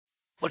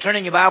Well,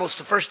 turning your Bibles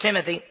to 1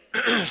 Timothy,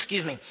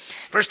 excuse me,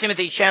 1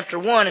 Timothy chapter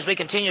 1, as we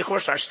continue, of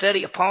course, our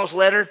study of Paul's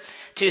letter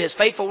to his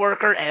faithful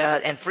worker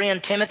and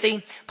friend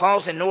Timothy.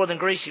 Paul's in northern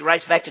Greece. He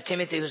writes back to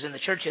Timothy, who's in the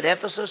church at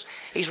Ephesus.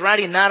 He's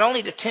writing not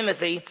only to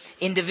Timothy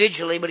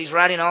individually, but he's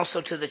writing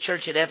also to the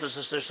church at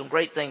Ephesus. There's some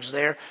great things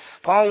there.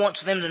 Paul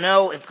wants them to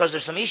know, and because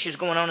there's some issues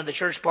going on in the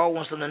church, Paul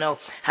wants them to know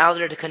how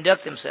they're to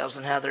conduct themselves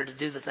and how they're to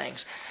do the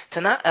things.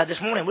 Tonight,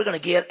 this morning, we're going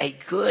to get a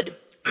good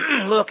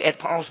look at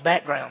Paul's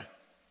background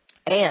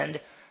and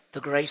the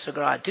grace of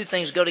God. Two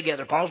things go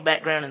together, Paul's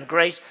background and the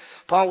grace.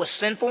 Paul was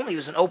sinful. He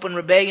was in open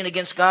rebellion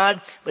against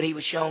God, but he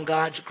was shown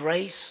God's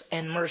grace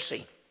and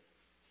mercy.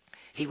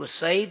 He was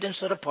saved and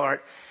set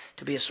apart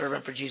to be a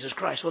servant for Jesus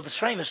Christ. Well, the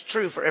same is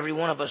true for every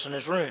one of us in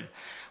this room.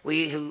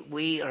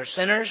 We are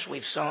sinners.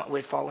 We've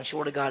fallen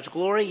short of God's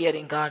glory, yet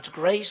in God's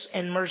grace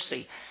and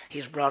mercy, He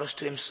has brought us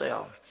to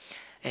Himself.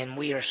 And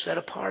we are set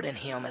apart in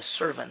Him as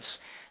servants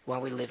while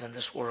we live in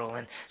this world.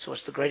 And so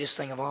it's the greatest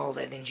thing of all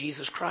that in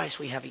Jesus Christ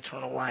we have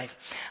eternal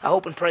life. I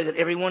hope and pray that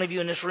every one of you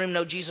in this room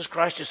know Jesus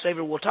Christ as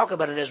Savior. We'll talk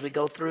about it as we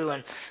go through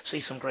and see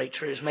some great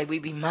truths. May we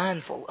be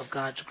mindful of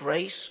God's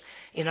grace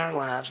in our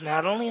lives,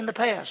 not only in the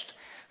past,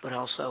 but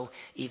also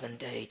even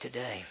day to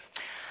day.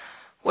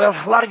 Well,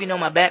 a lot of you know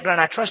my background.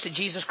 I trusted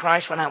Jesus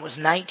Christ when I was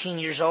 19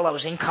 years old. I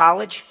was in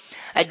college.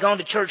 I'd gone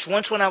to church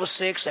once when I was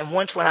 6 and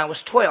once when I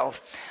was 12.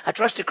 I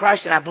trusted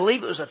Christ, and I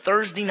believe it was a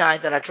Thursday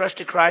night that I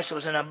trusted Christ. It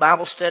was in a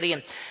Bible study,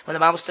 and when the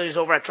Bible study was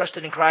over, I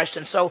trusted in Christ.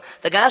 And so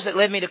the guys that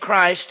led me to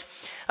Christ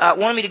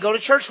wanted me to go to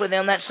church with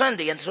them that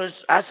Sunday. And so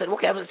I said,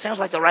 okay, it sounds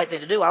like the right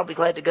thing to do. I'll be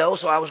glad to go.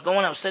 So I was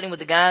going. I was sitting with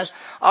the guys.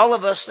 All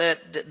of us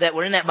that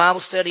were in that Bible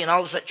study and all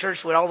of us at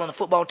church, we're all on the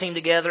football team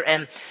together.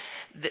 And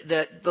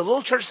the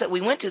little church that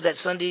we went to that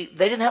Sunday,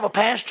 they didn't have a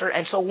pastor,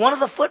 and so one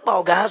of the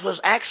football guys was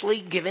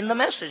actually giving the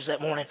message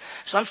that morning.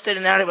 So I'm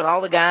standing out there with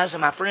all the guys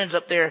and my friends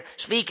up there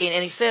speaking,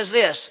 and he says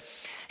this.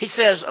 He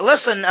says,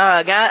 listen,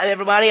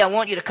 everybody, I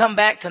want you to come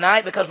back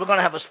tonight because we're going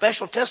to have a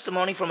special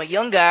testimony from a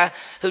young guy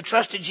who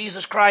trusted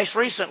Jesus Christ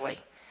recently.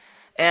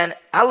 And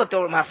I looked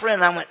over at my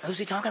friend and I went, who's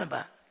he talking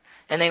about?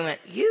 And they went,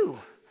 you.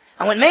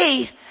 I went,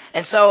 me.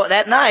 And so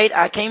that night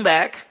I came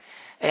back.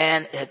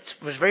 And it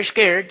was very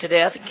scared to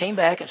death and came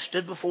back and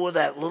stood before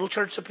that little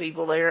church of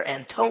people there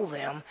and told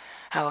them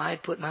how I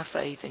had put my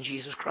faith in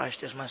Jesus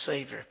Christ as my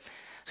Savior.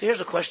 So here's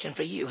a question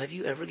for you. Have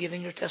you ever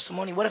given your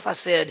testimony? What if I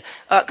said,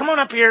 come on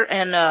up here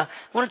and why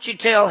don't you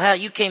tell how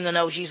you came to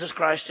know Jesus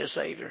Christ as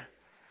Savior?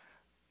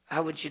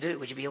 How would you do?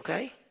 Would you be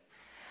okay?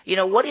 You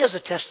know, what is a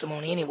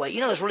testimony anyway? You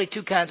know, there's really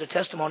two kinds of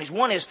testimonies.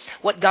 One is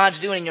what God's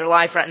doing in your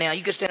life right now.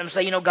 You can stand up and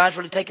say, you know, God's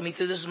really taking me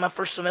through. This is my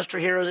first semester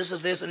here. Or this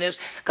is this and this.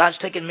 God's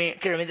taking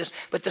care of me this.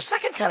 But the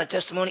second kind of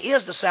testimony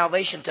is the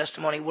salvation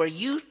testimony, where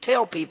you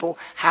tell people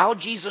how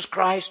Jesus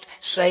Christ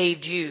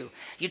saved you.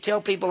 You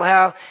tell people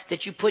how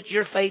that you put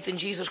your faith in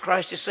Jesus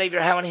Christ as Savior,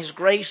 how in His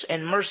grace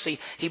and mercy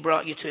He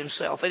brought you to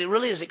Himself. And it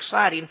really is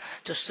exciting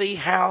to see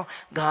how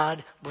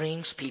God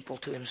brings people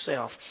to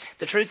Himself.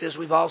 The truth is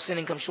we've all sinned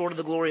and come short of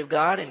the glory of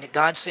God. And that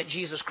God sent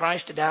Jesus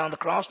Christ to die on the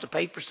cross to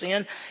pay for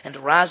sin and to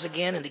rise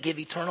again and to give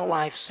eternal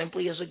life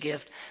simply as a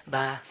gift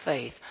by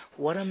faith.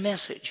 What a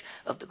message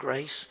of the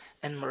grace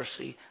and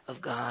mercy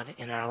of God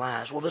in our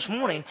lives. Well, this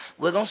morning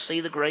we're going to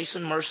see the grace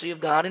and mercy of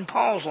God in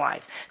Paul's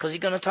life, because we're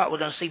going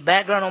to see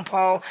background on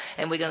Paul,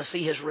 and we're going to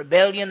see his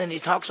rebellion, and he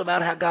talks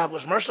about how God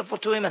was merciful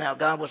to him and how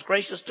God was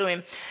gracious to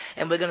him.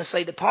 And we're going to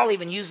say that Paul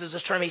even uses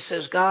this term. He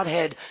says God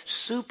had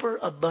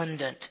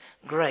superabundant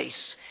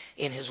grace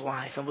in his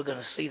life, and we're going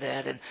to see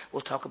that, and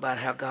we'll talk about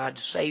how God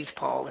saved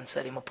Paul and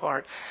set him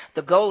apart.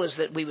 The goal is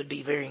that we would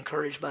be very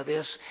encouraged by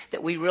this,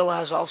 that we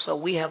realize also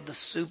we have the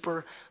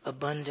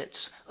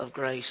superabundance of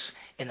grace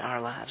in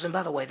our lives. And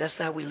by the way, that's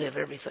how we live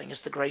everything.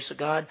 It's the grace of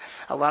God.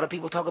 A lot of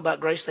people talk about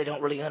grace. They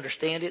don't really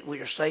understand it. We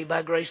are saved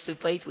by grace through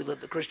faith. We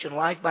live the Christian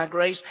life by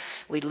grace.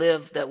 We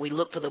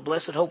look for the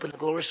blessed hope and the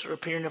glorious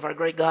appearing of our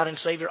great God and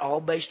Savior,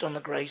 all based on the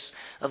grace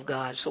of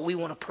God. So we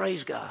want to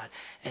praise God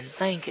and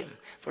thank Him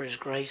for His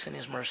grace and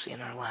His mercy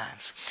in our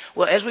lives.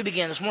 Well, as we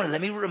begin this morning,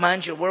 let me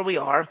remind you where we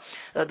are.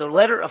 The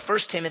letter of 1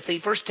 Timothy.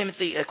 1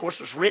 Timothy, of course,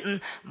 was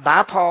written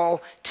by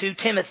Paul to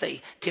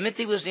Timothy.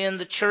 Timothy was in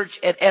the church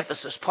at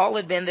Ephesus. Paul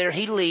had been there.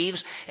 He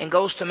leaves and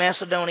goes to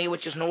Macedonia,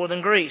 which is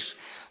northern Greece.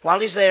 While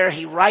he's there,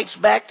 he writes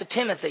back to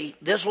Timothy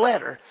this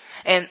letter.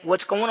 And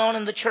what's going on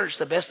in the church,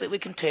 the best that we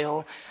can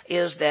tell,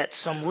 is that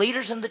some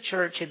leaders in the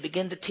church had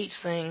begun to teach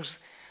things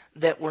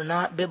that were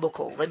not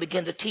biblical. They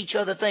began to teach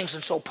other things.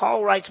 And so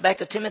Paul writes back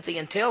to Timothy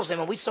and tells him,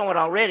 and we saw it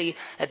already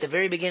at the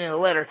very beginning of the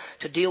letter,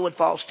 to deal with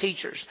false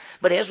teachers.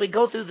 But as we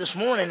go through this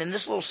morning, in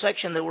this little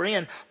section that we're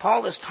in,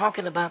 Paul is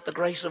talking about the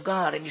grace of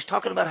God. And he's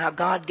talking about how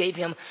God gave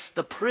him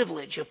the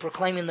privilege of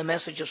proclaiming the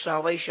message of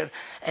salvation.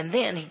 And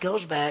then he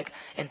goes back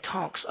and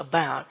talks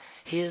about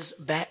his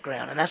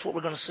background. And that's what we're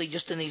going to see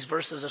just in these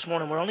verses this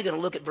morning. We're only going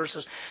to look at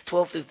verses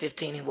 12 through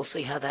 15, and we'll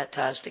see how that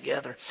ties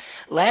together.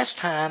 Last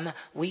time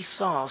we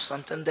saw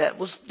something that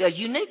was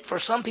unique for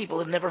some people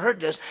who've never heard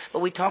this, but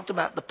we talked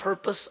about the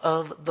purpose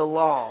of the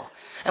law.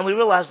 And we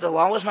realized the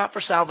law was not for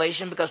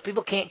salvation because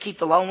people can't keep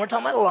the law. When we're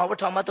talking about the law, we're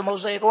talking about the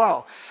Mosaic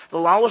law. The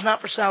law was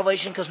not for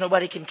salvation because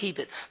nobody can keep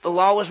it. The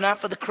law was not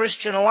for the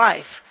Christian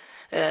life.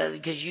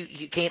 Because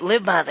you can't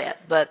live by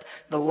that. But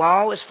the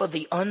law is for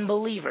the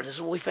unbeliever. This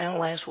is what we found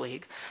last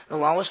week. The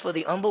law is for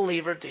the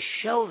unbeliever to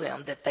show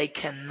them that they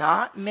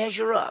cannot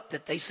measure up,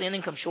 that they sin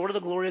and come short of the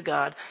glory of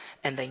God,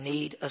 and they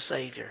need a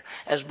Savior.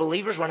 As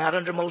believers, we're not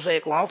under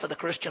Mosaic law for the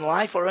Christian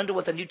life. We're under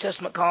what the New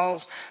Testament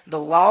calls the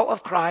law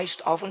of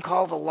Christ, often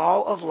called the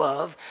law of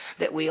love,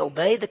 that we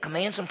obey the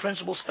commands and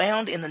principles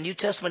found in the New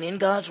Testament in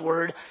God's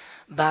Word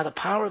by the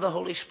power of the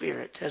Holy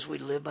Spirit as we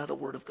live by the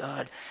Word of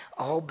God,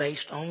 all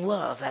based on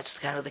love. That's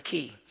kind of the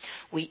key.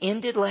 We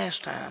ended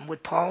last time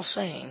with Paul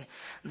saying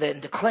that,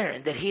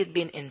 declaring that he had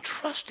been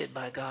entrusted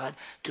by God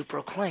to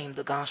proclaim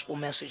the gospel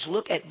message.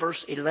 Look at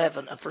verse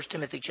 11 of 1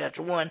 Timothy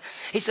chapter 1.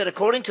 He said,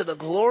 according to the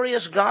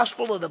glorious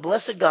gospel of the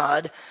blessed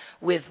God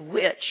with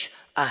which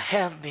I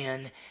have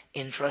been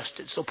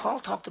entrusted. So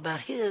Paul talked about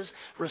his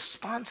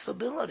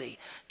responsibility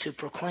to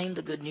proclaim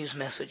the good news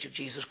message of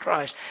Jesus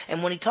Christ.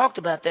 And when he talked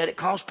about that, it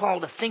caused Paul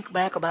to think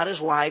back about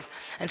his life.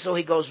 And so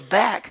he goes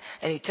back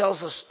and he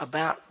tells us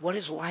about what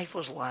his life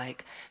was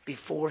like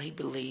before he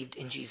believed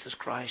in Jesus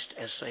Christ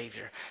as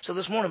Savior. So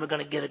this morning we're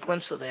going to get a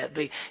glimpse of that,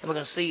 and we're going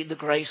to see the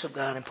grace of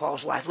God in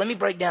Paul's life. Let me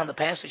break down the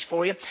passage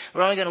for you.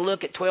 We're only going to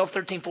look at 12,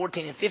 13,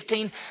 14, and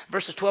 15.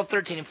 Verses 12,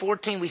 13, and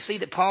 14, we see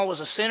that Paul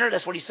was a sinner.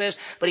 That's what he says,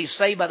 but he's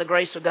saved by the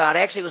grace of God.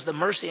 Actually, it was the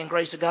mercy and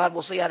grace of God.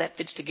 We'll see how that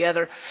fits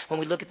together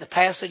when we look at the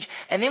passage.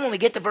 And then when we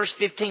get to verse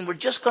 15, we're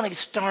just going to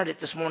start it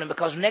this morning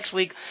because next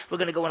week we're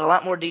going to go in a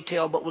lot more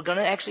detail, but we're going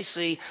to actually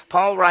see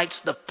Paul writes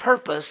the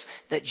purpose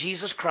that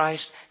Jesus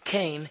Christ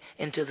came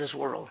into this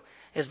world.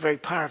 It's very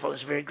powerful.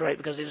 It's very great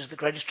because it is the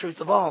greatest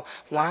truth of all.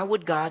 Why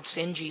would God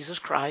send Jesus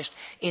Christ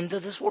into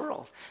this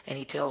world? And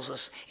he tells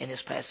us in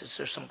this passage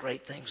there's some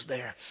great things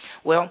there.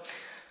 Well,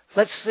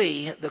 let's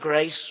see the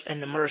grace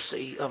and the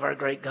mercy of our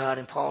great God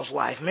in Paul's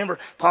life. Remember,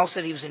 Paul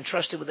said he was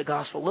entrusted with the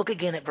gospel. Look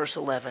again at verse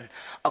 11.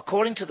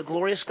 According to the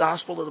glorious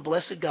gospel of the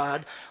blessed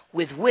God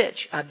with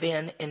which I've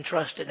been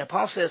entrusted. Now,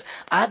 Paul says,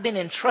 I've been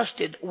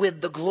entrusted with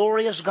the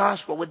glorious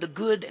gospel, with the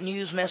good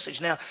news message.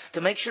 Now,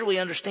 to make sure we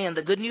understand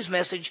the good news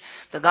message,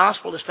 the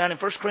gospel is found in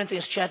 1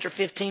 Corinthians chapter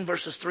 15,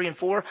 verses 3 and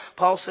 4.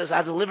 Paul says,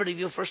 I delivered to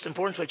you first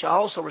importance, which I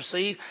also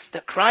received,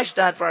 that Christ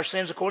died for our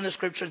sins according to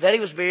Scripture, that he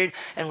was buried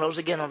and rose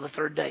again on the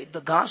third day.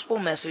 The gospel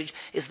message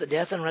is the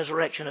death and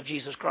resurrection of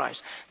Jesus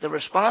Christ. The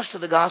response to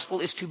the gospel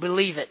is to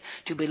believe it,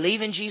 to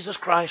believe in Jesus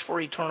Christ for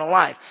eternal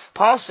life.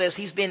 Paul says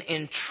he's been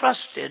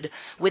entrusted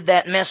with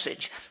that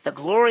message, the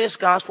glorious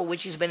gospel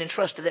which he's been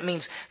entrusted. That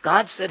means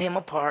God set him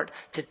apart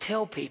to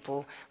tell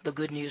people the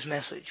good news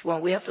message.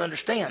 Well, we have to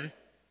understand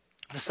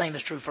the same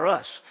is true for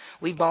us.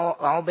 We've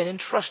all been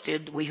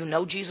entrusted, we who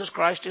know Jesus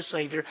Christ as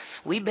Savior,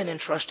 we've been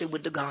entrusted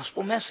with the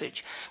gospel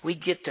message. We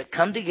get to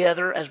come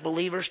together as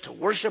believers to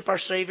worship our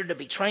Savior, to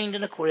be trained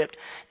and equipped,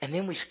 and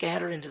then we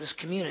scatter into this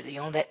community,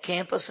 on that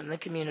campus and the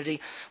community,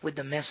 with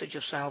the message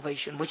of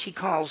salvation, which he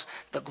calls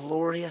the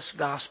glorious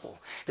gospel,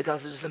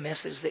 because it is the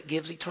message that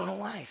gives eternal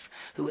life.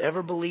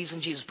 Whoever believes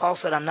in Jesus. Paul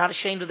said, I'm not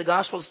ashamed of the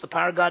gospel. It's the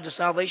power of God to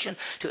salvation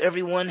to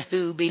everyone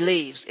who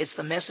believes. It's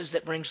the message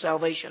that brings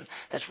salvation.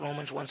 That's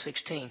Romans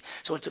 1:16.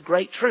 So it's a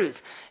great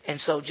truth.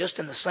 And so just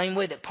in the same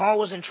way that Paul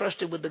was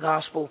entrusted with the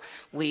gospel,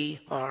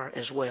 we are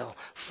as well.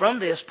 From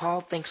this,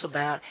 Paul thinks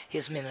about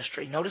his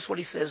ministry. Notice what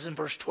he says in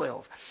verse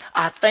 12.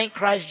 I thank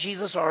Christ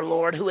Jesus our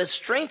Lord, who has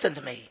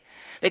strengthened me,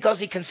 because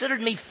he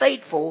considered me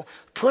faithful,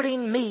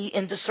 putting me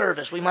into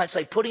service. We might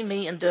say putting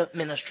me into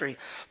ministry.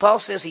 Paul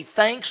says he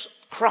thanks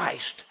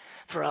Christ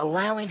for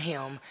allowing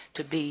him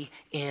to be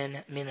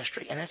in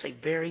ministry. And that's a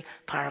very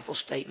powerful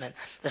statement.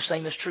 The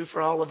same is true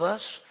for all of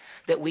us,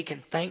 that we can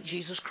thank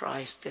Jesus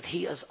Christ that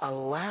he has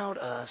allowed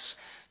us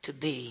to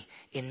be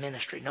in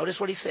ministry. Notice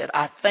what he said.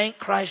 I thank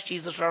Christ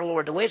Jesus our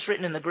Lord. The way it's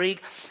written in the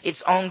Greek,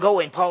 it's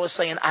ongoing. Paul is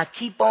saying, I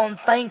keep on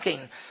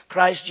thanking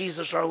Christ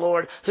Jesus our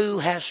Lord, who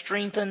has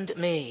strengthened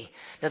me.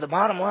 Now, the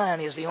bottom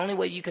line is the only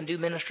way you can do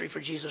ministry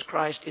for Jesus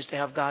Christ is to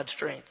have God's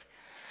strength.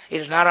 It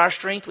is not our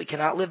strength. We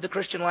cannot live the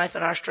Christian life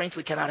in our strength.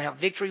 We cannot have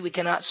victory. We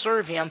cannot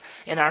serve him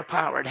in our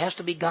power. It has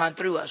to be God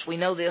through us. We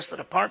know this,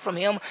 that apart from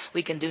him,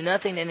 we can do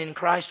nothing, and in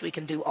Christ we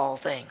can do all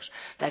things.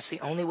 That's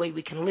the only way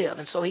we can live.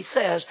 And so he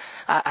says,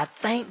 I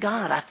thank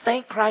God. I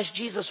thank Christ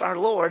Jesus our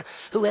Lord,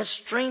 who has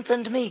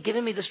strengthened me,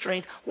 giving me the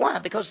strength. Why?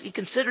 Because he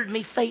considered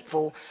me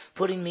faithful,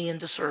 putting me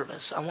into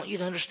service. I want you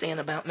to understand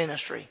about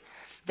ministry.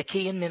 The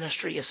key in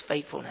ministry is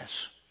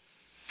faithfulness.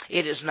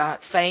 It is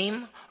not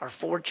fame or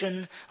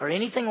fortune or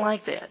anything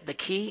like that. The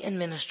key in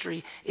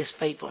ministry is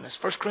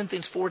faithfulness. 1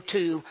 Corinthians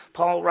 4:2,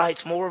 Paul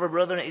writes, moreover,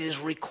 brethren, it is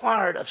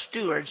required of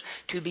stewards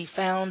to be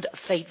found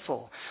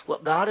faithful.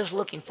 What God is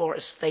looking for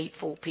is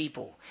faithful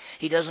people.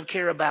 He doesn't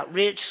care about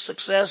rich,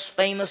 success,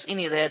 famous,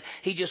 any of that.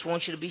 He just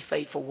wants you to be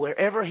faithful.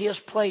 Wherever he has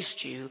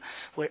placed you,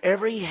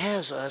 wherever he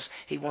has us,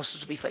 he wants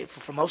us to be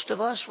faithful. For most of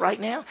us right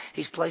now,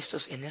 he's placed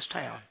us in this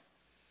town.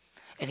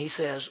 And he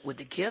says, with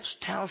the gifts,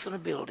 talents, and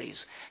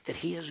abilities that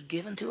he has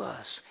given to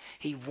us,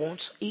 he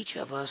wants each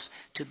of us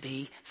to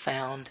be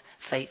found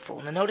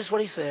faithful. Now notice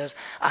what he says.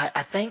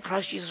 I thank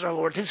Christ Jesus our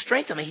Lord who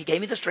strengthened me. He gave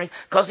me the strength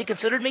because he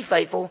considered me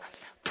faithful,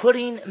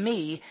 putting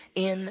me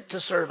into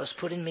service,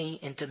 putting me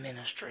into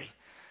ministry.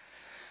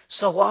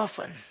 So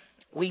often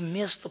we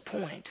miss the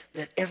point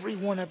that every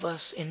one of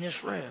us in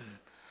this room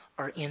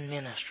are in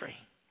ministry.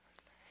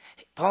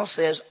 Paul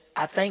says,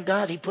 I thank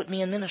God he put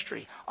me in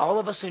ministry. All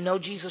of us who know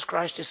Jesus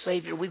Christ as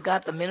Savior, we've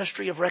got the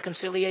ministry of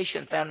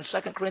reconciliation found in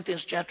 2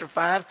 Corinthians chapter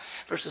 5,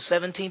 verses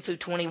 17 through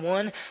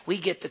 21. We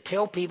get to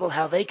tell people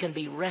how they can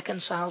be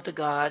reconciled to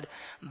God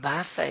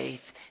by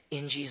faith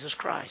in Jesus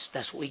Christ.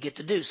 That's what we get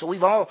to do. So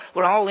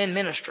we're all in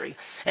ministry.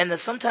 And that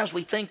sometimes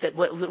we think that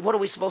what are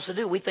we supposed to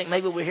do? We think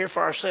maybe we're here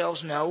for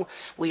ourselves. No,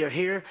 we are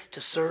here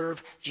to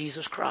serve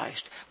Jesus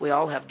Christ. We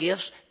all have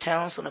gifts,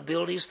 talents, and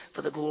abilities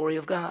for the glory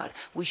of God.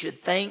 We should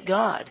thank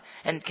God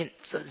and can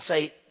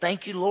say,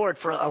 thank you, Lord,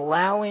 for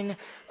allowing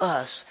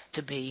us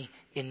to be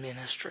in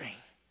ministry.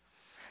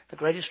 The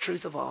greatest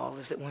truth of all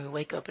is that when we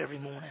wake up every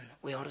morning,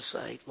 we ought to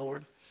say,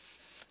 Lord,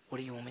 what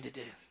do you want me to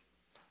do?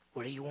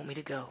 Where do you want me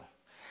to go?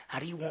 How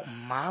do you want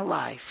my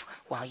life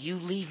while you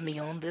leave me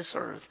on this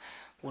earth?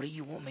 What do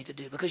you want me to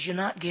do? Because you're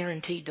not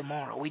guaranteed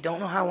tomorrow. We don't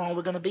know how long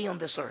we're going to be on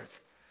this earth.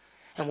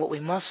 And what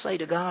we must say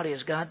to God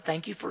is, God,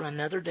 thank you for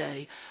another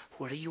day.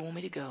 Where do you want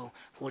me to go?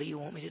 What do you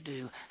want me to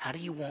do? How do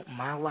you want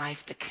my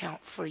life to count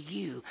for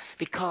you?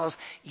 Because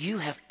you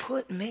have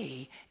put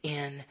me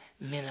in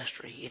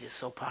ministry. It is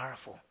so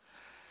powerful.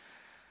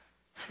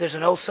 There's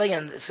an old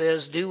saying that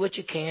says, do what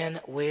you can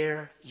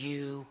where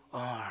you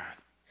are.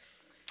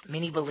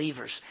 Many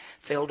believers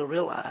fail to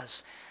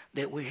realize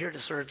that we're here to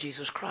serve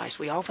Jesus Christ.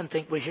 We often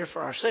think we're here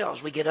for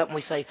ourselves. We get up and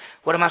we say,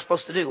 what am I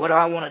supposed to do? What do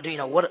I want to do?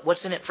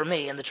 What's in it for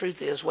me? And the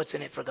truth is, what's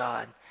in it for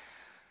God?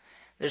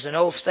 There's an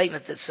old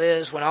statement that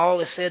says, when all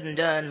is said and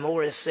done,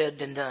 more is said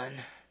than done.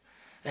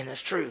 And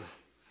that's true.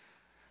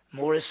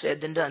 More is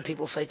said than done.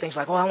 People say things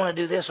like, oh, I want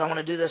to do this, I want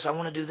to do this, I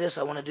want to do this,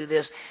 I want to do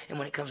this. And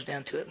when it comes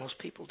down to it, most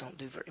people don't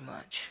do very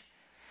much.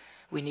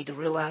 We need to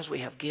realize we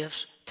have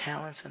gifts,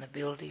 talents, and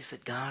abilities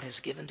that God has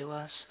given to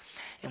us.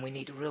 And we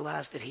need to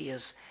realize that he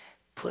has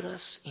put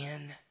us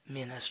in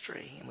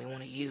ministry. And we want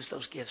to use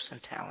those gifts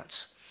and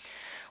talents.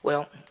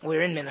 Well,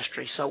 we're in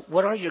ministry. So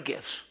what are your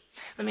gifts?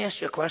 Let me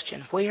ask you a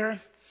question. Where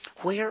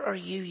are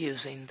you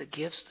using the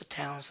gifts, the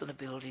talents, and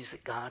abilities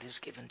that God has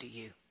given to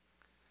you?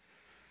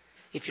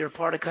 If you're a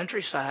part of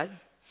Countryside,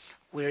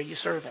 where are you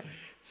serving?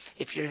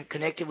 If you're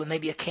connected with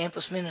maybe a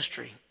campus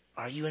ministry,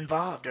 are you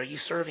involved? Are you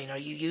serving? Are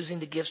you using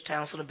the gifts,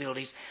 talents, and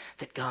abilities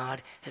that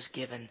God has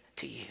given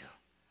to you?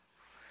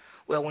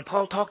 Well, when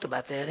Paul talked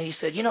about that, he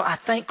said, I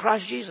thank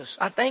Christ Jesus.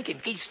 I thank him.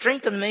 He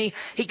strengthened me.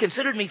 He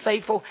considered me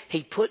faithful.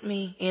 He put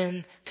me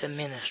into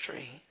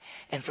ministry.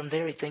 And from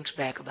there, he thinks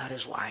back about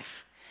his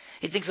life.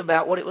 He thinks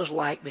about what it was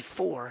like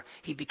before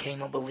he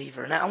became a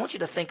believer. Now, I want you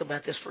to think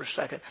about this for a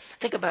second.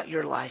 Think about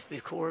your life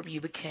before you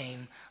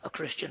became a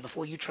Christian,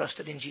 before you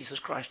trusted in Jesus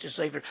Christ as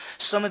Savior.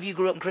 Some of you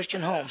grew up in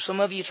Christian homes.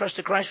 Some of you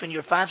trusted Christ when you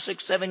were 5,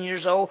 6, 7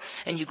 years old,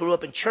 and you grew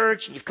up in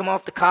church, and you've come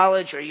off to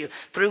college, or you're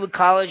through with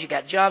college, you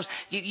got jobs.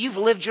 You've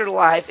lived your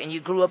life, and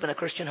you grew up in a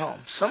Christian home.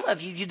 Some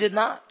of you did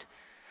not.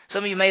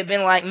 Some of you may have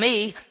been like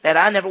me, that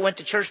I never went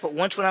to church but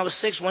once when I was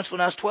 6, once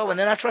when I was 12, and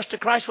then I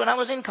trusted Christ when I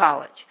was in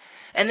college.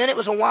 And then it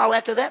was a while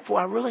after that before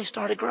I really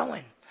started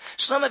growing.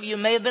 Some of you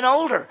may have been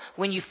older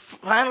when you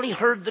finally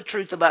heard the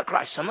truth about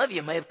Christ. Some of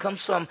you may have come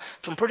from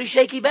pretty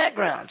shaky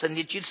backgrounds, and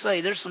you'd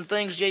say, there's some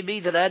things,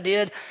 JB, that I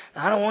did.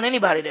 I don't want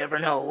anybody to ever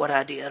know what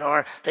I did,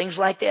 or things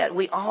like that.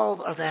 We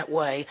all are that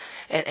way.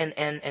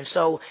 And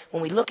so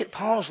when we look at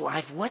Paul's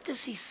life, what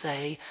does he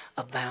say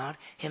about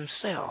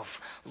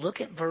himself? Look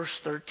at verse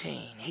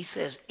 13. He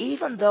says,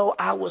 even though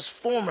I was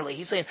formerly,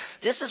 he's saying,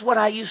 this is what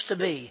I used to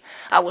be.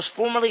 I was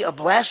formerly a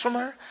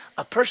blasphemer,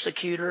 a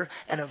persecutor,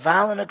 and a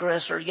violent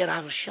aggressor, yet I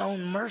was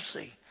shown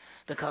mercy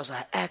because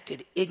I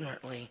acted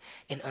ignorantly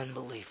in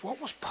unbelief.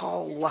 What was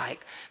Paul like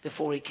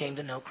before he came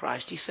to know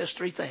Christ? He says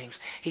 3 things.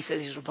 He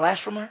says he was a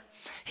blasphemer,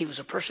 he was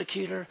a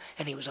persecutor,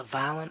 and he was a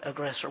violent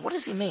aggressor. What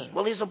does he mean?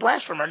 Well, he's a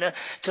blasphemer. Now,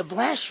 to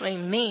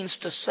blaspheme means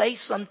to say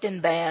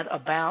something bad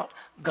about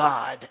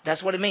God.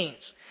 That's what it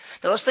means.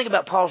 Now, let's think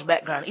about Paul's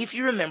background. If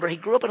you remember, he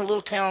grew up in a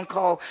little town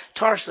called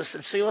Tarsus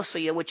in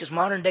Cilicia, which is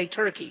modern-day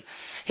Turkey.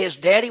 His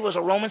daddy was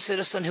a Roman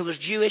citizen who was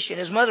Jewish, and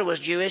his mother was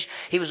Jewish.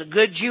 He was a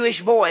good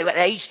Jewish boy. At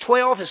age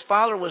 12, his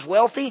father was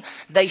wealthy.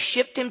 They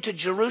shipped him to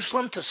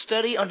Jerusalem to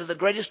study under the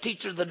greatest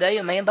teacher of the day,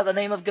 a man by the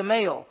name of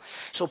Gamaliel.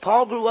 So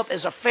Paul grew up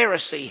as a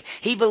Pharisee.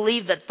 He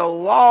believed that the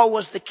law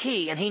was the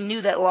key, and he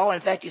knew that law.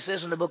 In fact, he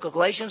says in the book of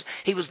Galatians,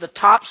 he was the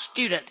top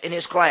student in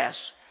his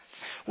class.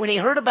 When he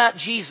heard about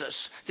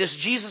Jesus, this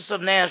Jesus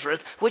of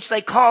Nazareth, which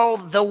they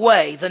called the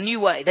Way, the New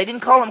Way. They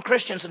didn't call them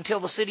Christians until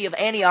the city of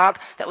Antioch.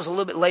 That was a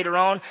little bit later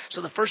on.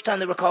 So the first time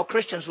they were called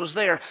Christians was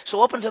there.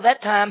 So up until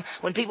that time,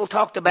 when people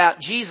talked about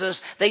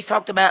Jesus, they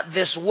talked about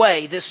this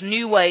way, this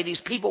new way.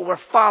 These people were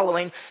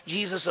following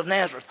Jesus of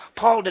Nazareth.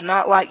 Paul did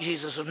not like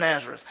Jesus of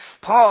Nazareth.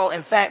 Paul,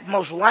 in fact,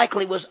 most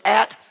likely was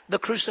at the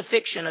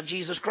crucifixion of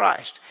Jesus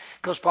Christ.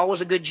 Because Paul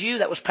was a good Jew.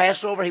 That was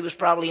Passover. He was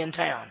probably in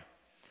town.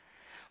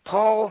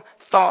 Paul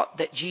thought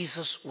that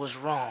Jesus was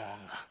wrong.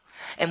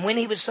 And when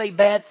he would say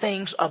bad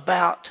things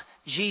about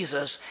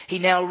Jesus, he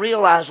now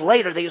realized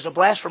later that he was a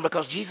blasphemer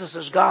because Jesus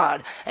is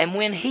God. And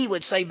when he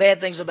would say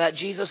bad things about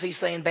Jesus, he's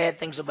saying bad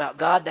things about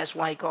God. That's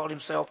why he called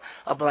himself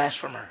a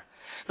blasphemer.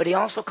 But he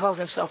also calls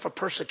himself a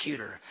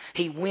persecutor.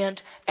 He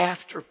went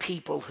after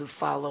people who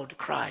followed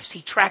Christ.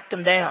 He tracked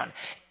them down.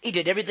 He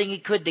did everything he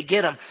could to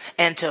get them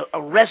and to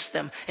arrest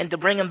them and to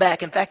bring them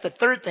back. In fact, the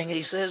third thing that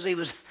he says, he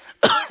was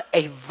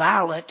a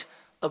violent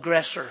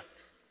aggressor.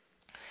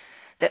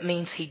 That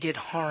means he did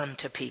harm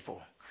to people.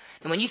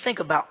 And when you think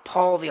about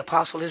Paul the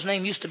apostle, his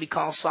name used to be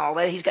called Saul.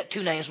 He's got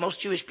two names.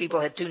 Most Jewish people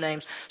had two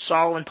names,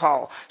 Saul and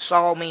Paul.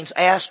 Saul means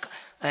ask,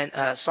 and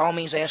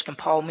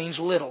Paul means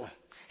little.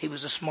 He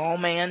was a small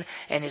man,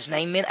 and his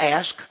name meant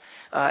ask.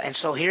 And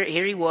so here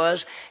he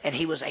was, and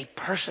he was a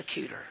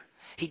persecutor.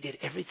 He did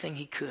everything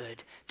he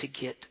could to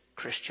get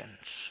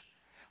Christians.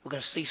 We're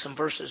going to see some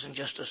verses in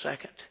just a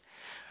second.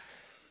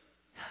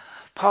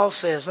 Paul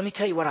says, let me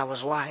tell you what I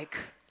was like.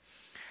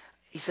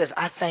 He says,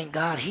 I thank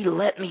God he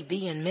let me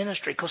be in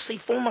ministry. Because see,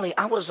 formerly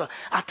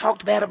I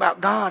talked bad about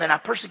God and I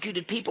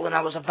persecuted people and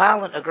I was a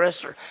violent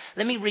aggressor.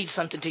 Let me read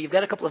something to you. You've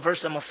got a couple of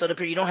verses I'm going to set up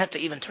here. You don't have to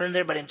even turn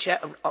there, but in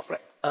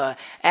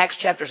Acts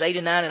chapters 8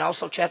 and 9 and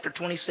also chapter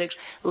 26,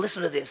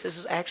 listen to this. This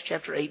is Acts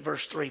chapter 8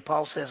 verse 3.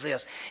 Paul says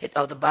this.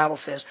 The Bible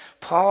says,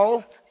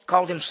 Paul,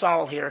 called him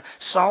Saul here,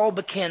 Saul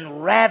began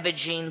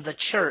ravaging the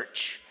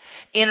church,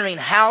 entering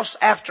house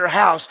after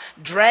house,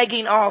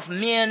 dragging off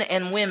men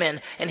and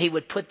women, and he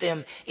would put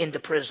them into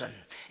prison.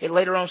 It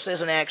later on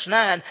says in Acts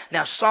 9,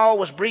 now Saul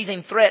was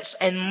breathing threats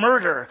and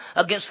murder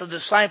against the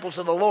disciples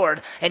of the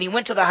Lord, and he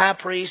went to the high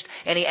priest,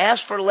 and he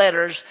asked for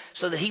letters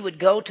so that he would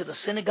go to the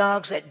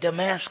synagogues at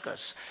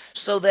Damascus,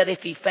 so that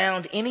if he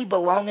found any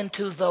belonging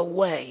to the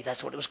way,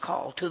 that's what it was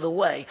called, to the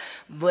way,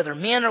 whether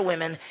men or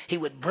women, he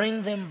would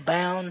bring them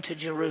bound to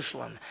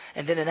Jerusalem.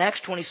 And then in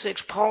Acts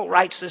 26, Paul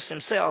writes this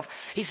himself.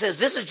 He says,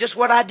 this is just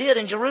what I did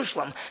in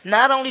Jerusalem.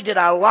 Not only did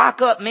I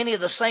lock up many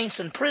of the saints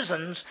in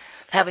prisons,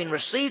 having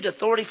received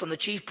authority from the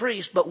chief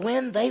priests, but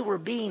when they were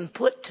being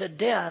put to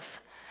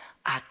death,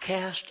 I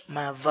cast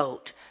my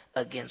vote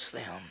against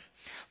them.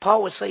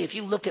 Paul would say, if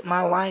you look at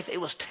my life,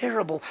 it was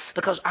terrible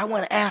because I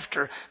went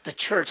after the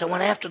church. I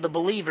went after the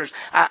believers.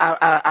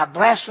 I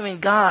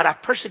blasphemed God. I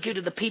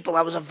persecuted the people.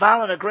 I was a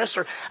violent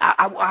aggressor.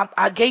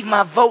 I gave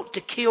my vote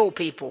to kill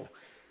people.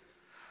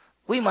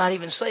 We might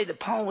even say that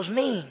Paul was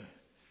mean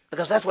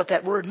because that's what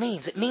that word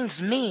means. It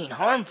means mean,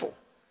 harmful.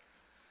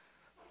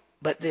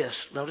 But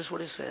this, notice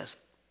what it says.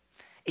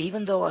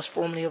 Even though I was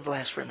formerly a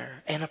blasphemer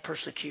and a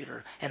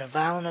persecutor and a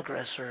violent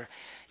aggressor,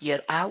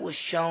 yet I was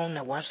shown,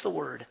 now watch the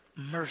word,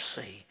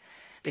 mercy,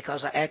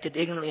 because I acted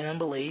ignorantly in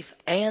unbelief,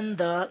 and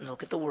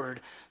look at the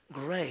word,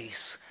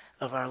 grace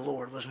of our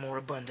Lord was more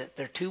abundant.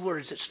 There are two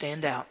words that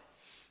stand out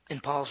in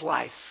Paul's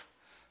life.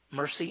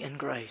 Mercy and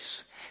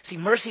grace. See,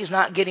 mercy is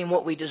not getting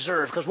what we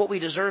deserve, because what we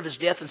deserve is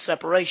death and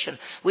separation.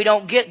 We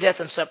don't get death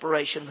and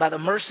separation. By the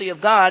mercy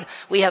of God,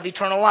 we have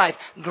eternal life.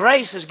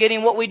 Grace is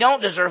getting what we don't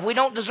deserve. We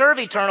don't deserve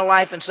eternal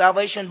life and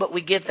salvation, but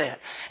we get that.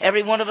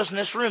 Every one of us in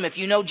this room, if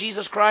you know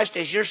Jesus Christ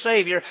as your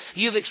Savior,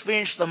 you've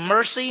experienced the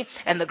mercy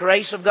and the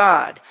grace of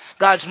God.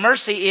 God's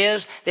mercy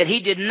is that He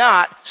did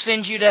not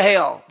send you to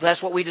hell.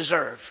 That's what we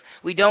deserve.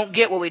 We don't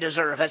get what we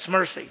deserve. That's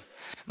mercy.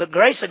 But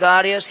grace of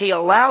God is He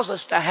allows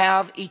us to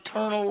have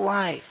eternal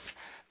life.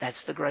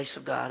 That's the grace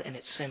of God, and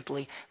it's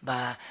simply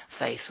by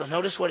faith. So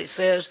notice what it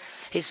says.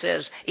 He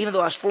says, even though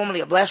I was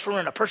formerly a blasphemer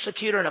and a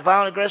persecutor and a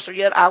violent aggressor,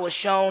 yet I was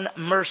shown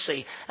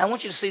mercy. I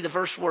want you to see the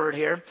first word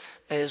here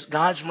is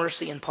God's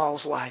mercy in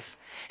Paul's life.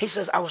 He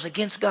says, I was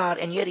against God,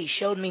 and yet He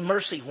showed me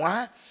mercy.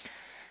 Why?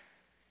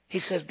 He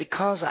says,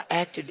 because I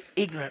acted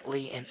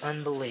ignorantly in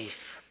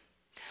unbelief.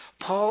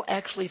 Paul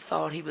actually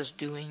thought he was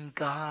doing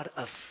God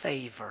a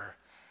favor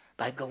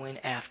by going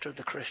after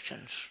the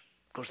Christians.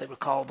 Of course, they were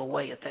called the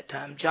way at that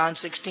time. John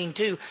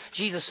 16:2,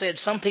 Jesus said,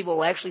 some people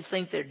will actually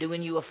think they're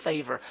doing you a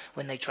favor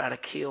when they try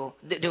to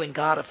doing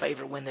God a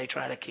favor when they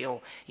try to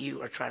kill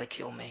you or try to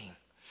kill me.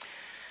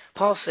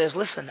 Paul says,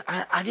 listen,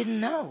 I didn't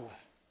know.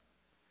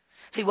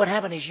 See, what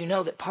happened is, you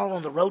know that Paul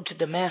on the road to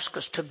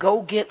Damascus to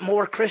go get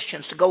more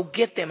Christians, to go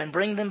get them and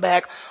bring them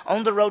back,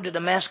 on the road to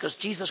Damascus,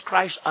 Jesus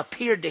Christ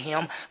appeared to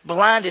him,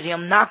 blinded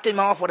him, knocked him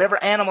off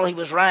whatever animal he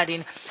was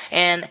riding,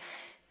 and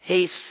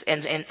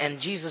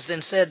Jesus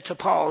then said to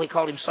Paul, he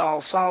called him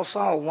Saul, Saul,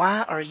 Saul,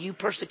 why are you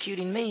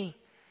persecuting me?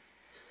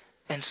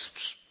 And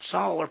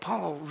Saul or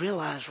Paul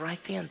realized right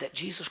then that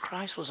Jesus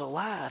Christ was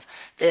alive,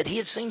 that he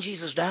had seen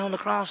Jesus die on the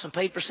cross and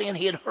paid for sin.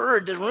 He had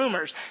heard the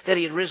rumors that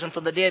he had risen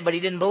from the dead, but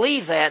he didn't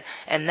believe that.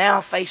 And now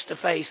face to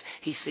face,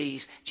 he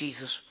sees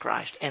Jesus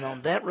Christ. And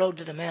on that road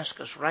to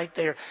Damascus, right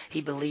there,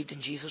 he believed in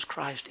Jesus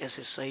Christ as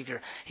his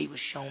Savior. He was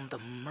shown the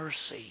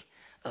mercy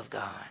of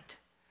God.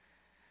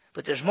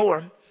 But there's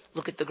more.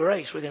 Look at the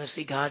grace. We're going to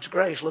see God's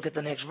grace. Look at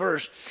the next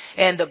verse.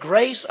 And the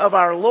grace of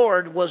our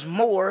Lord was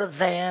more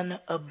than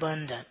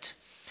abundant.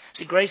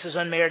 See, grace is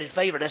unmerited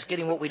favor. That's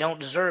getting what we don't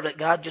deserve, that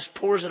God just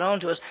pours it on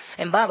to us.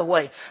 And by the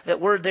way,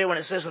 that word there when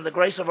it says, and the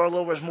grace of our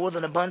Lord was more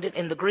than abundant,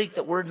 in the Greek,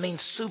 that word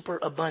means super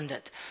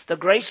abundant. The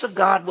grace of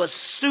God was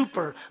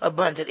super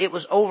abundant. It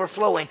was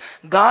overflowing.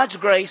 God's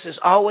grace is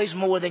always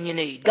more than you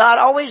need. God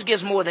always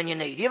gives more than you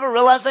need. You ever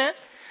realize that?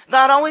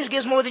 God always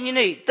gives more than you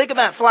need. Think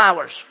about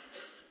flowers.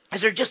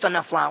 Is there just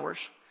enough flowers?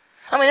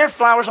 I mean, there are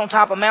flowers on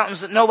top of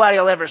mountains that nobody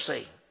will ever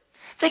see.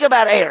 Think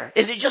about air.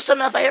 Is it just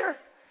enough air?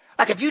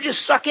 Like if you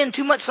just suck in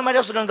too much, somebody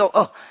else is going to go,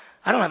 oh,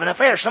 I don't have enough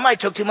air. Somebody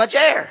took too much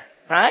air,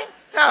 right?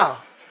 No.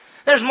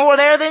 There's more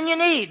there than you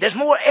need. There's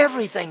more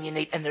everything you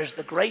need. And there's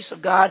the grace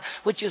of God,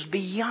 which is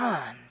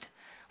beyond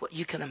what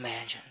you can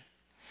imagine.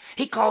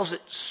 He calls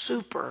it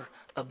super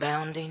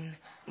abounding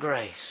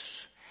grace.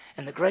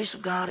 And the grace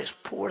of God is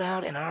poured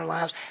out in our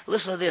lives.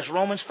 Listen to this.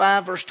 Romans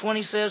 5 verse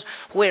 20 says,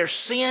 where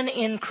sin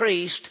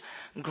increased,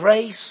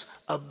 grace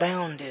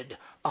abounded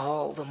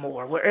all the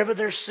more. Wherever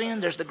there's sin,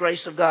 there's the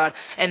grace of God.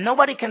 And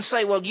nobody can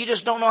say, well, you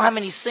just don't know how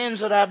many sins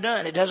that I've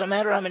done. It doesn't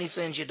matter how many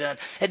sins you've done.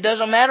 It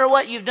doesn't matter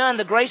what you've done.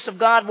 The grace of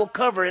God will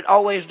cover it.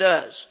 Always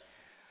does.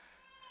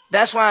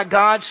 That's why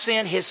God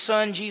sent his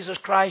son, Jesus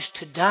Christ,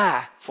 to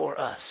die for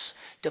us,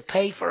 to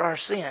pay for our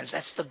sins.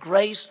 That's the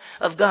grace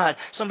of God.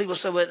 Some people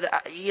say, well,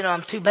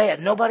 I'm too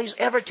bad. Nobody's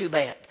ever too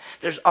bad.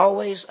 There's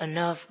always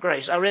enough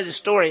grace. I read this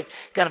story,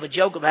 kind of a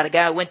joke about a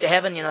guy who went to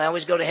heaven. They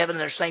always go to heaven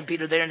and there's St.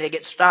 Peter there and they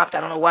get stopped.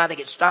 I don't know why they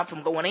get stopped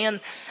from going in.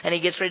 And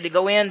he gets ready to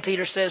go in.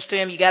 Peter says to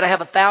him, you got to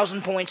have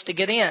 1,000 points to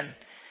get in.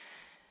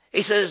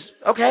 He says,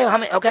 okay, how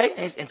many?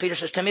 Okay. And Peter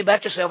says, tell me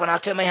about yourself and I'll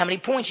tell me how many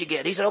points you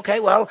get. He said, okay,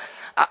 well,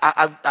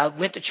 I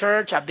went to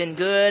church. I've been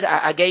good.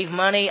 I gave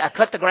money. I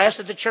cut the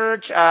grass at the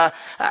church.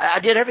 I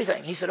did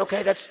everything. He said,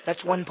 okay,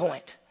 that's 1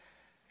 point.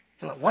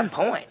 He went, 1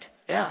 point?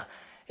 Yeah.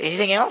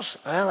 Anything else?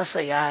 Well, let's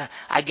see. I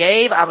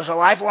gave. I was a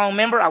lifelong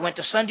member. I went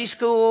to Sunday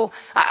school.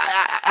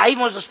 I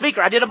even was a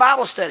speaker. I did a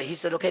Bible study. He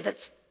said, okay,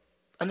 that's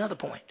another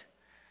point.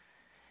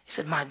 He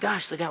said, my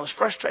gosh, the guy was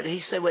frustrated. He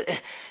said, well,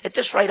 at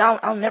this rate,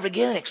 I'll never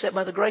get in except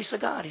by the grace of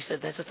God. He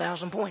said, that's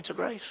 1,000 points of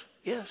grace.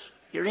 Yes,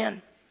 you're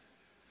in.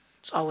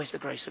 It's always the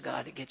grace of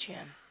God that gets you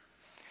in.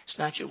 It's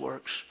not your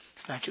works.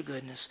 It's not your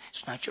goodness.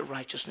 It's not your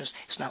righteousness.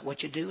 It's not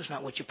what you do. It's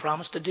not what you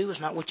promise to do. It's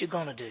not what you're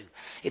going to do.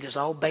 It is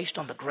all based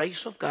on the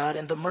grace of God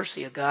and the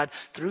mercy of God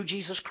through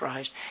Jesus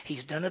Christ.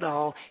 He's done it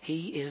all.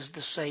 He is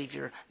the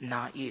Savior,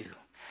 not you.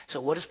 So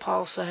what does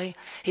Paul say?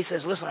 He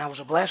says, listen, I was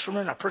a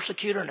blasphemer and a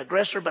persecutor and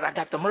aggressor, but I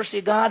got the mercy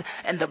of God,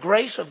 and the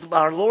grace of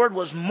our Lord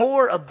was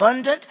more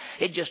abundant.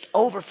 It just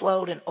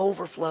overflowed and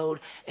overflowed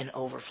and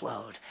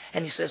overflowed.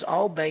 And he says,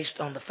 all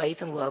based on the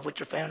faith and love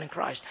which are found in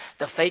Christ.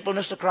 The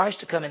faithfulness of Christ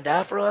to come and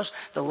die for us,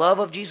 the love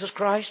of Jesus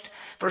Christ.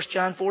 1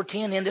 John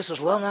 4:10, in this is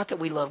love, not that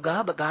we love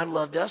God, but God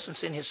loved us and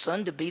sent his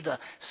Son to be the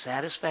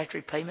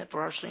satisfactory payment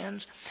for our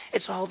sins.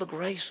 It's all the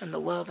grace and the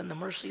love and the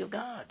mercy of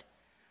God.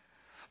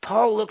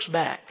 Paul looks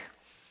back,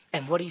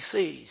 and what he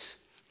sees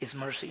is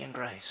mercy and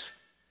grace.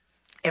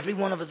 Every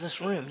one of us in this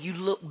room, you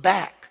look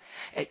back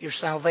at your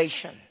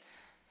salvation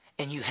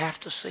and you have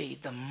to see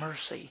the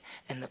mercy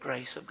and the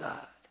grace of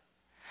God.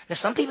 Now,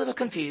 some people are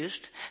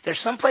confused. There's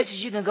some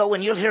places you can go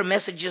and you'll hear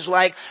messages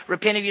like,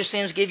 repent of your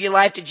sins, give your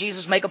life to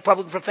Jesus, make a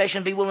public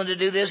profession, be willing to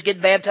do this,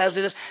 get baptized,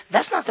 do this.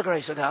 That's not the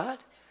grace of God.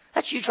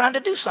 That's you trying to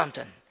do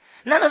something.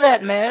 None of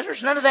that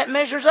matters. None of that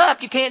measures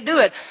up. You can't do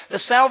it. The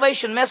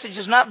salvation message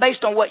is not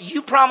based on what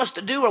you promise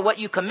to do or what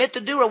you commit to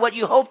do or what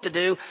you hope to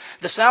do.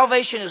 The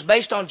salvation is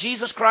based on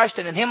Jesus Christ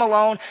and in him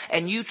alone,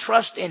 and you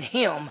trust in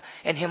him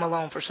and him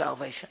alone for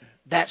salvation.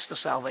 That's the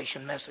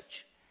salvation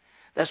message.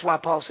 That's why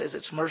Paul says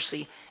it's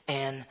mercy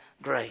and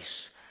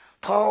grace.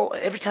 Paul,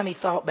 every time he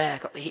thought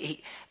back,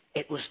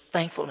 it was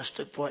thankfulness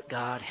to what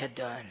God had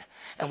done.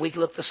 And we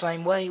look the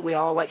same way. We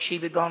all, like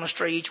sheep, had gone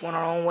astray, each one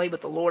our own way, but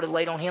the Lord had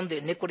laid on him the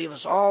iniquity of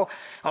us all,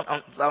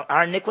 on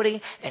our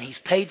iniquity, and he's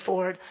paid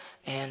for it,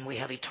 and we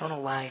have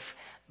eternal life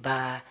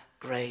by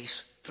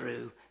grace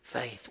through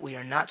faith. We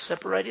are not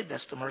separated.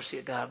 That's the mercy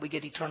of God. We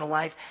get eternal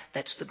life.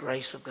 That's the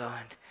grace of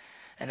God.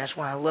 And that's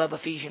why I love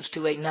Ephesians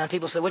 2:8-9.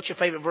 People say, what's your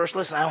favorite verse?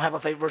 Listen, I don't have a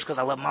favorite verse because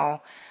I love them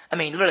all. I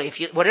mean, really, if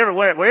you,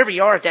 wherever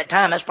you are at that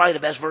time, that's probably the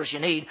best verse you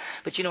need.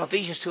 But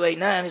Ephesians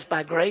 2:8-9 is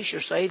by grace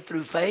you're saved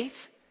through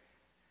faith,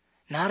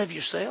 not of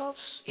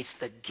yourselves. It's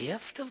the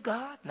gift of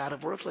God, not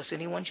of works, lest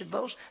anyone should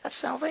boast. That's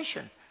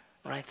salvation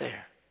right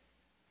there.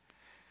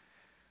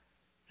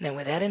 Now,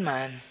 with that in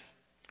mind,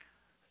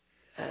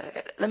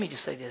 let me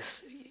just say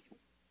this.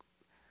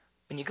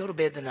 When you go to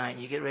bed tonight and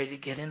you get ready to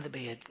get in the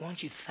bed, why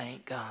don't you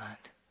thank God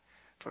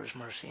for his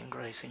mercy and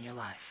grace in your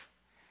life?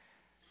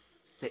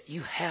 that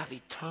you have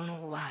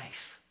eternal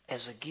life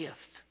as a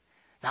gift.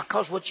 Not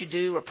because what you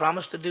do or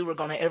promise to do or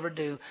going to ever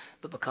do,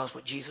 but because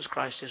what Jesus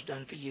Christ has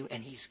done for you,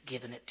 and He's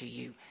given it to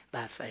you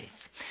by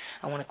faith.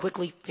 I want to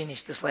quickly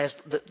finish this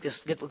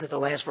look at the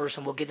last verse,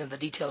 and we'll get into the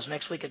details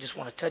next week. I just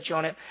want to touch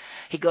on it.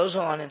 He goes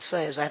on and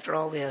says, after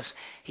all this,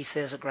 he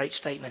says a great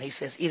statement. He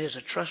says, it is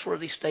a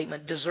trustworthy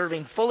statement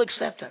deserving full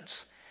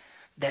acceptance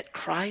that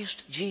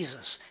Christ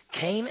Jesus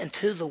came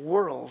into the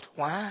world.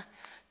 Why?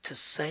 To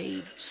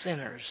save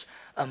sinners,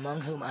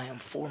 among whom I am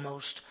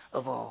foremost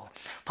of all.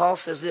 Paul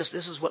says this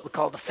is what we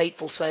call the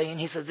fateful saying.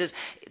 He says this,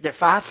 there are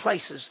 5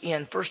 places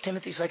in 1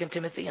 Timothy, 2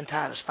 Timothy, and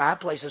Titus,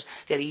 5 places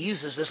that he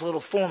uses this little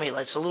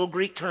formula. It's a little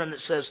Greek term that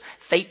says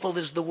faithful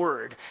is the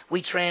word.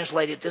 We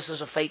translate it, this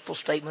is a faithful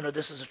statement or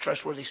this is a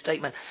trustworthy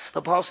statement.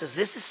 But Paul says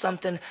this is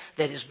something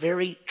that is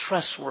very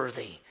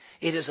trustworthy.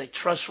 It is a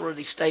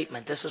trustworthy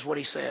statement. This is what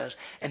he says.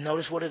 And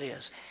notice what it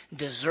is.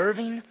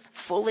 Deserving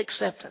full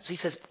acceptance. He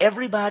says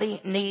everybody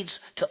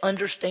needs to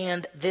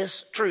understand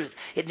this truth.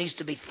 It needs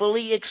to be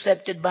fully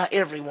accepted by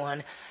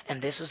everyone.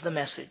 And this is the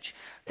message.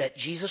 That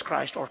Jesus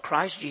Christ, or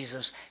Christ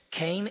Jesus,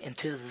 came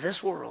into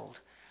this world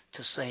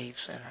to save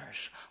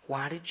sinners.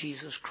 Why did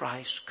Jesus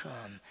Christ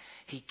come?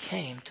 He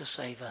came to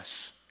save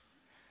us.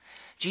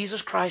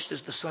 Jesus Christ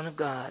is the Son of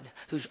God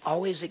who's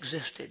always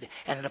existed.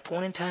 And at a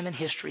point in time in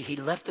history, He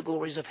left the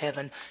glories of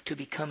heaven to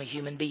become a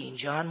human being.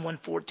 John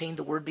 1:14,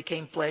 the Word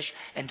became flesh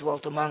and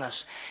dwelt among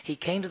us. He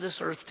came to this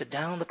earth to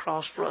die on the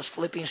cross for us.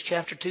 Philippians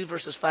chapter 2,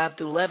 verses 5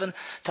 through 11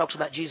 talks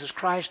about Jesus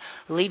Christ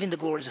leaving the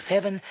glories of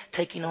heaven,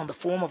 taking on the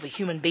form of a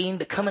human being,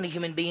 becoming a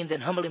human being,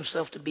 then humbled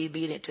Himself to be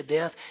obedient to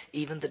death,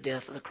 even the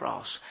death of the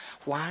cross.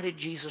 Why did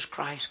Jesus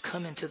Christ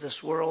come into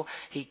this world?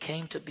 He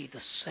came to be the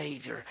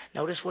Savior.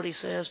 Notice what He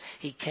says.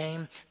 He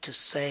came to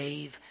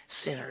save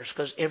sinners,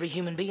 because every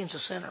human being is a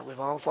sinner. We've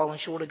all fallen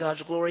short of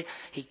God's glory.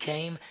 He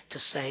came to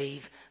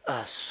save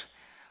us.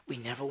 We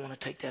never want to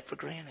take that for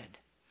granted.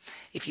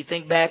 If you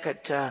think back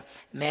at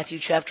Matthew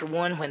chapter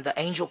 1, when the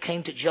angel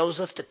came to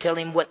Joseph to tell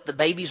him what the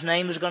baby's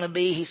name was going to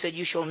be, he said,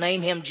 you shall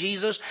name him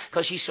Jesus,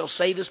 because he shall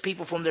save his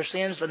people from their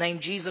sins. The name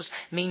Jesus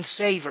means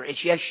Savior.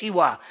 It's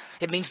Yeshua.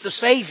 It means the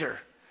Savior.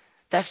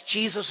 That's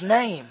Jesus'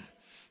 name,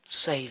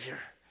 Savior.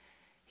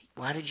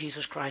 Why did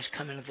Jesus Christ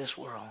come into this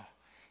world?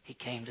 He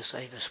came to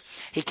save us.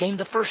 He came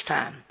the first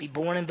time, be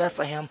born in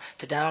Bethlehem,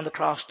 to die on the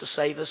cross to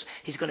save us.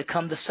 He's going to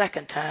come the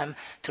second time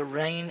to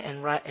reign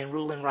and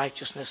rule in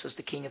righteousness as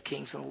the King of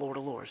Kings and the Lord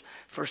of Lords.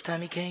 First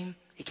time He came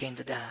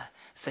to die.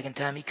 Second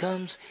time He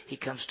comes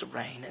to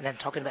reign. And then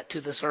talking about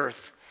to this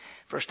earth.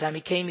 First time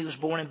He came, He was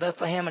born in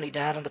Bethlehem and He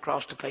died on the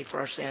cross to pay for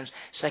our sins.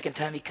 Second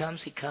time He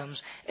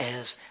comes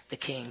as the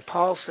King.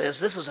 Paul says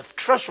this is a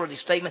trustworthy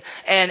statement,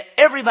 and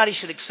everybody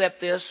should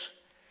accept this.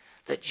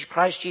 That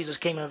Christ Jesus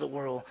came into the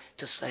world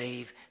to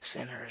save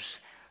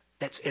sinners.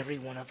 That's every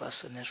one of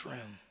us in this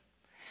room.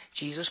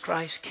 Jesus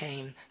Christ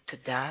came to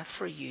die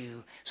for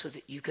you so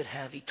that you could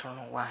have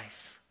eternal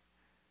life.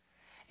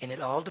 And it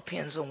all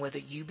depends on whether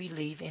you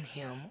believe in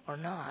Him or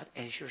not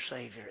as your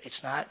Savior.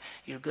 It's not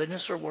your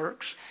goodness or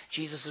works.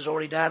 Jesus has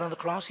already died on the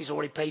cross. He's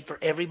already paid for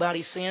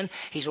everybody's sin.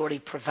 He's already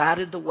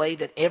provided the way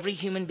that every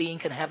human being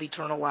can have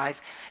eternal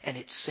life. And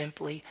it's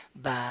simply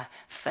by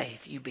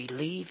faith. You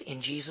believe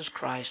in Jesus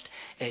Christ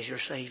as your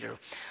Savior.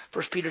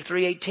 1 Peter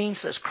 3:18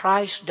 says,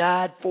 Christ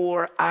died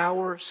for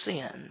our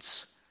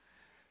sins.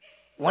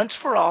 Once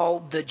for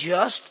all, the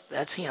just,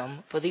 that's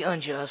Him, for the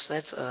unjust,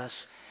 that's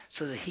us,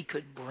 so that He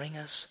could bring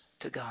us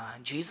to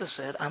God. Jesus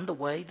said, I'm the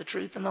way, the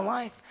truth, and the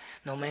life.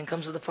 No man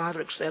comes to the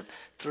Father except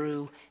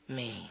through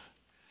me.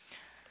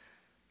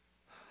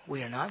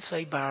 We are not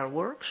saved by our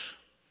works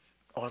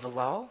or the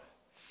law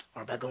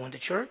or by going to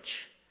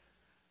church,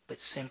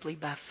 but simply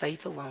by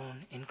faith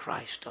alone in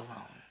Christ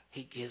alone.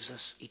 He gives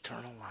us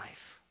eternal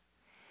life.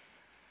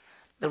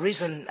 The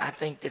reason I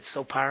think it's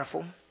so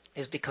powerful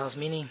is because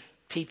many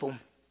people,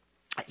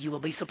 you will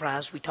be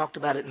surprised. We talked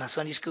about it in my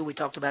Sunday school. We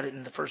talked about it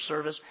in the first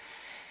service.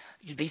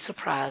 You'd be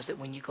surprised that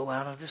when you go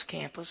out on this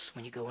campus,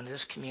 when you go into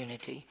this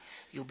community,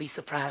 you'll be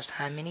surprised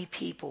how many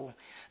people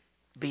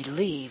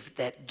believe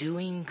that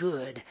doing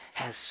good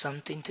has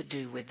something to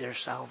do with their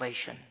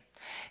salvation.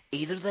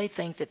 Either they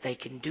think that they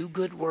can do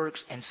good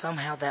works and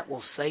somehow that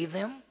will save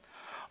them,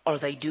 or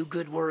they do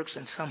good works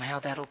and somehow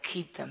that'll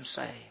keep them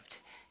saved.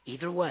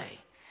 Either way,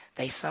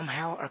 they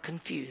somehow are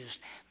confused,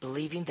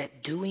 believing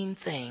that doing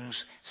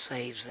things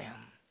saves them.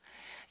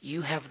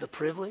 You have the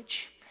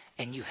privilege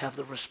and you have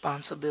the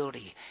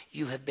responsibility.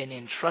 You have been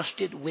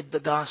entrusted with the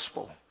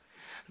gospel,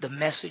 the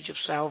message of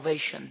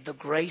salvation, the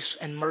grace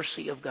and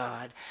mercy of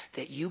God,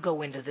 that you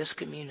go into this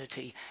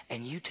community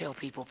and you tell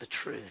people the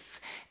truth.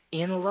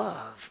 In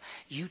love,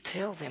 you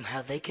tell them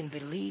how they can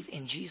believe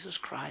in Jesus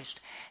Christ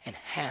and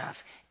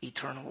have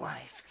eternal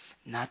life.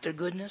 Not their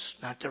goodness,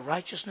 not their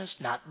righteousness,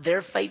 not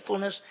their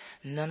faithfulness,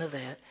 none of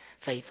that.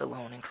 Faith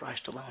alone in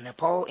Christ alone. Now,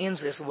 Paul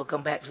ends this, and we'll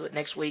come back to it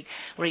next week,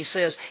 where he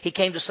says, He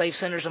came to save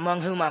sinners,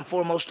 among whom I'm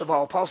foremost of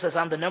all. Paul says,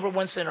 I'm the number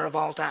one sinner of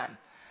all time.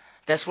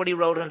 That's what he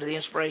wrote under the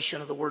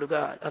inspiration of the Word of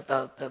God, of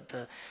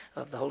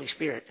the Holy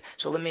Spirit.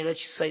 So let me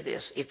let you say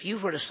this. If you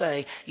were to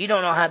say, you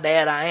don't know how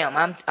bad I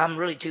am, I'm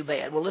really too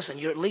bad. Well, listen,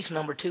 you're at least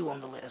number 2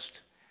 on the list.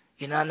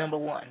 You're not number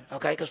 1,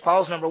 okay? Because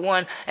Paul's number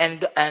 1,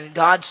 and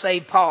God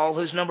saved Paul,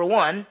 who's number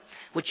 1,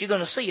 which you're going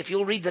to see. If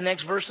you'll read the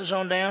next verses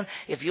on down,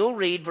 if you'll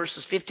read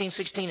verses 15,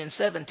 16, and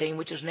 17,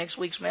 which is next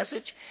week's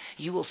message,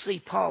 you will see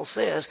Paul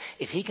says,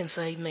 if he can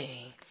save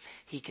me,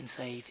 he can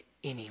save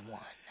anyone.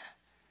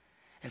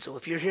 And so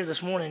if you're here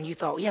this morning and you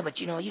thought, yeah, but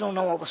you don't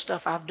know all the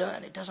stuff I've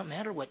done. It doesn't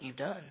matter what you've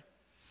done.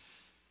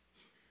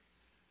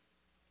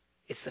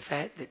 It's the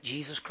fact that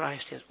Jesus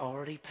Christ has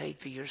already paid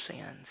for your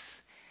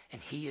sins.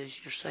 And he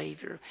is your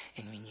Savior.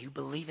 And when you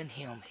believe in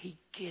him, he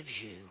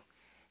gives you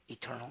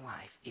eternal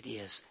life. It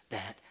is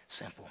that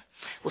simple.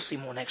 We'll see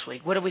more next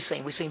week. What have we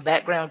seen? We've seen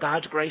background,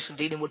 God's grace in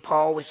dealing with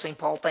Paul. We've seen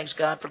Paul thanks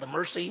God for the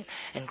mercy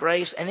and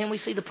grace. And then we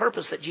see the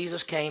purpose that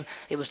Jesus came.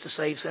 It was to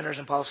save sinners.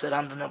 And Paul said,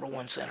 I'm the number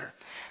 1 sinner.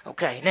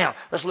 Okay, now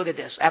let's look at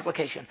this.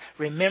 Application.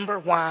 Remember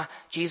why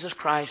Jesus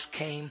Christ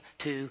came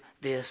to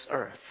this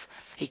earth.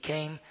 He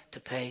came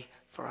to pay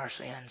for our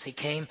sins. He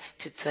came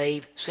to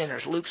save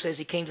sinners. Luke says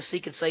he came to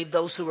seek and save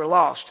those who are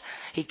lost.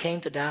 He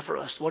came to die for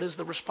us. What is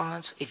the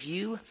response? If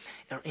you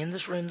are in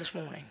this room this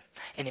morning,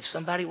 and if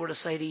somebody were to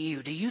say to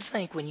you, do you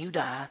think when you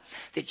die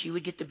that you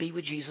would get to be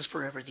with Jesus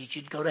forever, that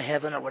you'd go to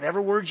heaven, or whatever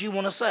words you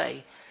want to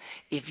say?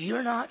 If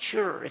you're not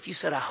sure, if you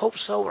said, I hope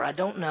so, or I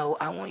don't know,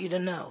 I want you to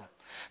know.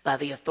 By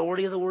the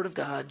authority of the Word of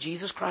God,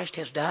 Jesus Christ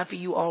has died for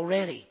you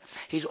already.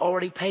 He's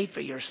already paid for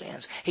your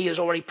sins. He has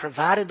already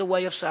provided the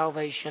way of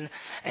salvation.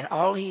 And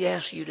all he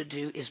asks you to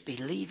do is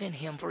believe in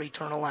him for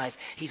eternal life.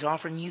 He's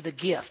offering you the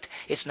gift.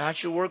 It's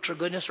not your works or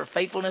goodness or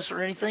faithfulness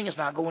or anything. It's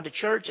not going to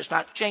church. It's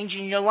not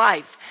changing your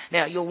life.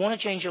 Now, you'll want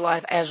to change your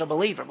life as a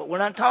believer, but we're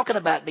not talking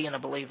about being a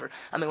believer.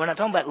 We're not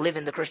talking about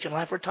living the Christian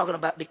life. We're talking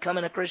about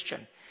becoming a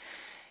Christian.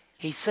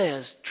 He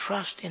says,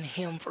 trust in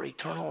him for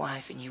eternal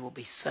life and you will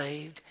be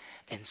saved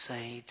and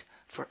saved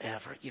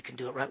forever. You can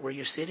do it right where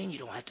you're sitting. You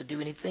don't have to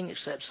do anything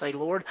except say,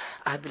 Lord,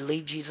 I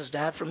believe Jesus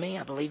died for me.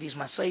 I believe he's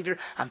my Savior.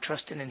 I'm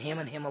trusting in him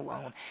and him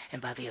alone.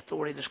 And by the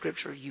authority of the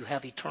Scripture, you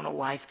have eternal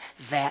life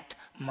that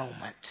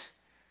moment.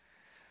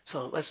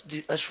 So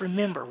let's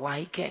remember why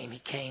he came. He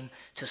came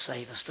to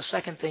save us. The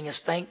second thing is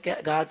thank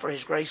God for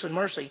his grace and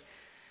mercy.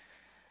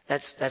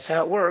 That's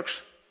how it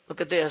works.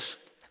 Look at this.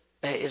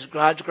 Is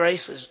God's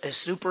grace is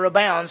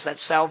superabounds.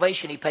 That's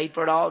salvation. He paid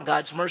for it all.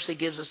 God's mercy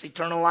gives us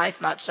eternal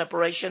life, not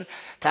separation.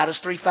 Titus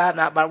 3:5,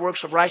 not by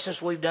works of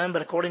righteousness we've done,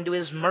 but according to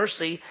his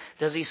mercy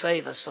does he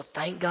save us. So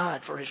thank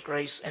God for his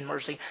grace and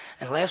mercy.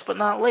 And last but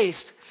not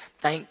least,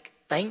 thank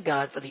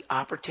God for the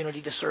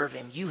opportunity to serve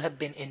him. You have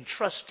been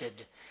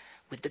entrusted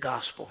with the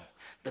gospel.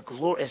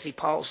 As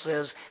Paul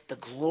says, the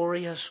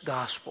glorious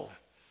gospel,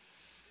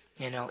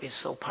 is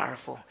so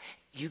powerful.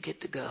 You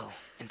get to go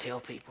and tell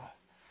people.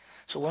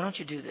 So why don't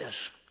you do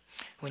this?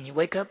 When you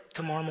wake up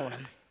tomorrow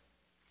morning,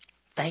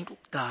 thank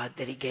God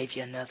that he gave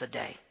you another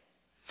day.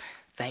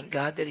 Thank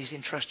God that he's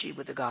entrusted you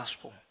with the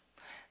gospel.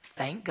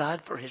 Thank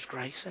God for his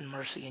grace and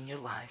mercy in your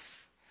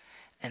life.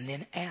 And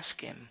then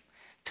ask him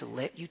to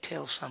let you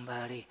tell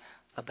somebody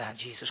about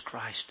Jesus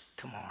Christ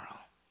tomorrow.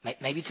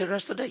 Maybe to the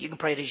rest of the day. You can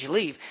pray it as you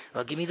leave.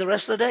 Well, give me the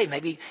rest of the day.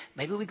 Maybe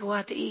we go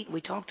out to eat and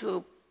we talk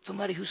to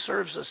somebody who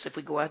serves us if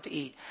we go out to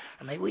eat.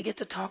 Or maybe we get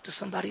to talk to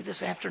somebody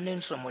this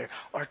afternoon somewhere,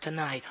 or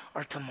tonight,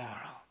 or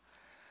tomorrow.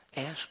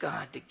 Ask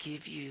God to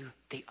give you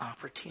the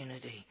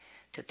opportunity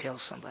to tell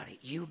somebody.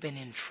 You've been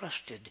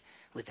entrusted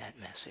with that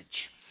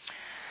message.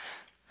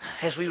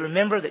 As we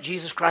remember that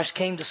Jesus Christ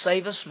came to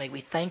save us, may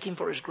we thank him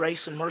for his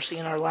grace and mercy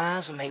in our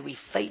lives, and may we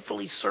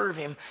faithfully serve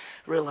him,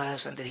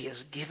 realizing that he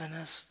has given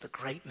us the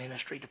great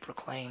ministry to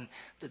proclaim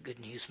the good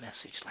news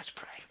message. Let's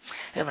pray.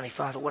 Heavenly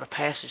Father, what a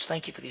passage.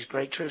 Thank you for these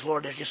great truths.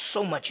 Lord, there's just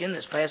so much in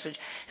this passage.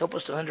 Help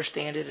us to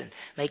understand it and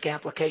make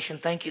application.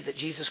 Thank you that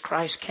Jesus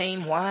Christ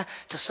came. Why?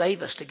 To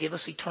save us, to give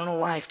us eternal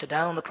life, to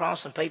die on the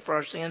cross and pay for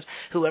our sins.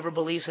 Whoever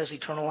believes has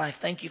eternal life.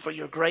 Thank you for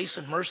your grace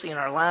and mercy in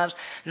our lives,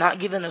 not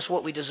giving us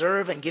what we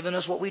deserve and giving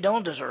us what we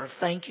don't deserve.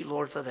 Thank you,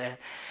 Lord, for that.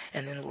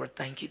 And then, Lord,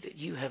 thank you that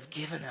you have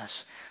given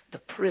us the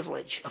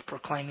privilege of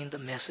proclaiming the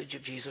message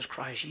of Jesus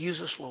Christ.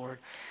 Use us, Lord.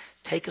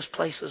 Take us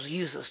places.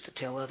 Use us to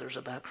tell others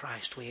about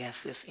Christ. We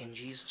ask this in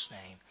Jesus'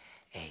 name.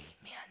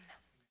 Amen.